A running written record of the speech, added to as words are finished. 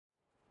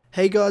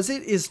Hey guys,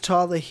 it is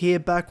Tyler here,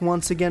 back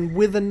once again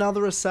with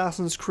another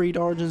Assassin's Creed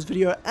Origins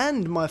video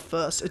and my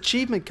first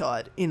achievement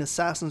guide in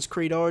Assassin's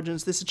Creed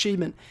Origins. This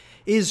achievement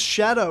is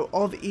Shadow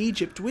of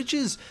Egypt, which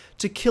is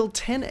to kill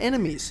 10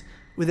 enemies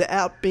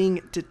without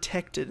being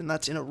detected, and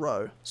that's in a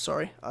row.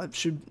 Sorry, I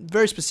should be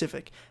very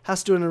specific.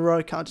 Has to do it in a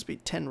row, can't just be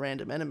 10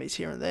 random enemies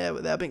here and there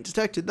without being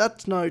detected.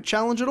 That's no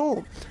challenge at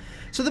all.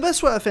 So the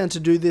best way I found to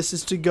do this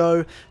is to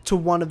go to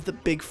one of the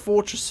big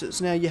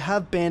fortresses. Now you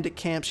have bandit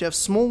camps, you have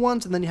small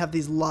ones, and then you have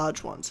these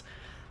large ones.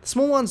 The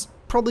small ones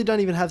probably don't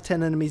even have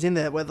 10 enemies in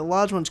there, where the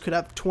large ones could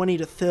have 20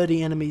 to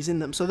 30 enemies in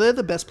them. So they're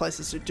the best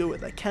places to do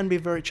it. They can be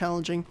very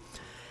challenging.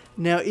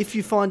 Now if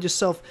you find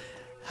yourself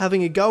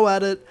having a go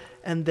at it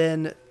and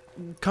then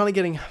kind of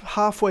getting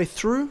halfway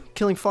through,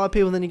 killing 5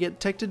 people and then you get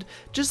detected,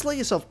 just let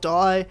yourself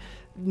die.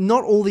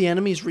 Not all the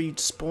enemies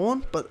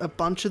respawn, but a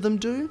bunch of them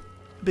do.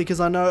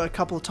 Because I know a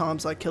couple of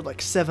times I killed like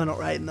 7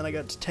 or 8 and then I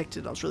got detected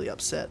and I was really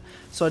upset.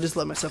 So I just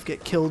let myself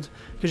get killed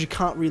because you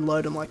can't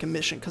reload them like a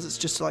mission, because it's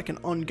just like an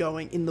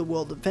ongoing in the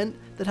world event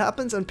that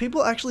happens, and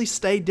people actually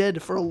stay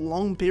dead for a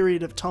long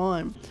period of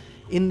time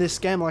in this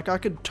game. Like I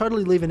could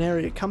totally leave an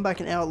area, come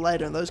back an hour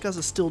later and those guys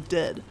are still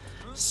dead.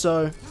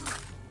 So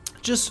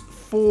just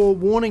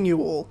forewarning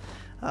you all,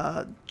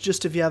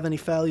 just if you have any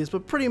failures.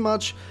 But pretty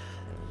much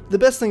the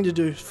best thing to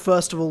do,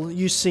 first of all,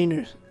 use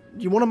Sinu.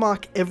 You want to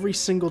mark every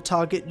single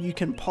target you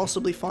can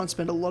possibly find.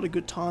 Spend a lot of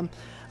good time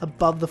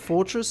above the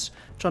fortress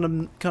trying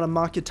to kind of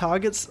mark your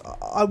targets.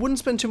 I wouldn't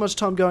spend too much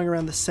time going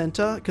around the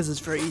center because it's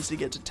very easy to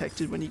get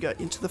detected when you go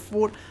into the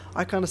fort.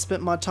 I kind of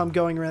spent my time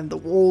going around the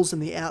walls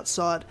and the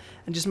outside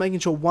and just making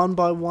sure one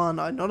by one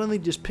I not only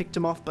just picked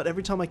them off, but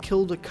every time I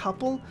killed a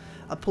couple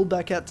I pulled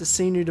back out to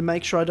Sinu to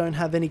make sure I don't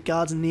have any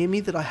guards near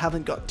me that I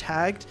haven't got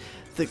tagged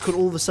that could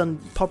all of a sudden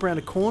pop around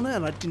a corner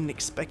and I didn't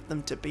expect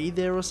them to be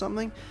there or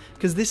something,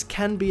 because this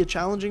can be a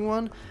challenging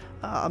one.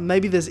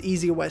 Maybe there's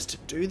easier ways to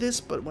do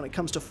this, but when it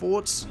comes to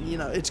forts, you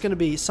know, it's going to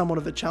be somewhat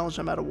of a challenge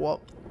no matter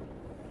what.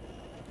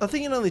 I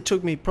think it only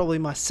took me probably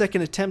my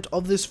second attempt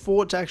of this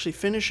fort to actually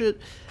finish it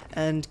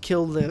and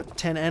kill the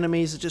 10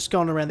 enemies, just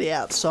going around the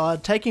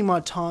outside, taking my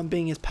time,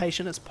 being as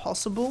patient as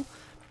possible,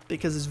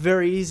 because it's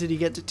very easy to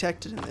get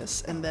detected in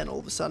this, and then all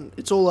of a sudden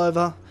it's all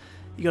over.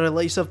 You got to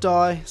let yourself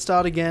die,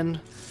 start again.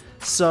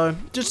 So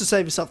just to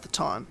save yourself the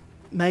time,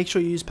 make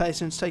sure you use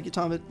patience, take your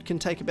time. It can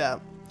take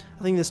about,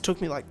 I think this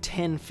took me like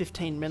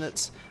 10-15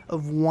 minutes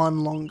of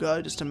one long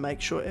go just to make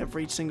sure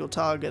every single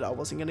target I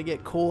wasn't going to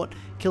get caught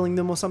killing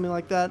them or something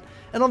like that.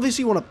 And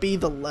obviously you want to be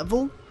the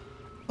level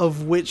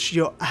of which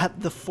you're at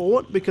the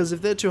fort, because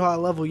if they're too high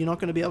level you're not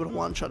going to be able to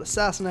one-shot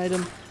assassinate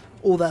them,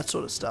 all that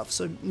sort of stuff.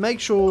 So make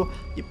sure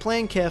you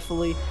plan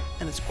carefully,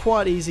 and it's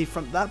quite easy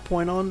from that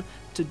point on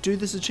to do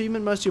this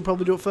achievement. Most of you'll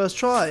probably do it first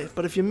try,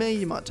 but if you're me,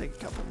 you might take a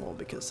couple more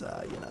because,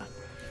 you know,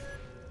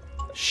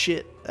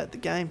 shit at the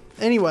game.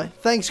 Anyway,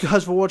 thanks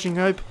guys for watching.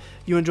 Hope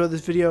you enjoyed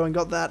this video and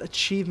got that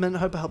achievement.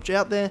 Hope I helped you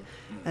out there,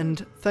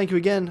 and thank you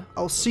again.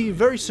 I'll see you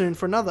very soon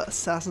for another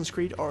Assassin's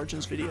Creed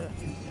Origins video.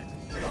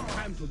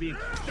 Time to be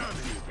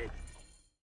exterminated.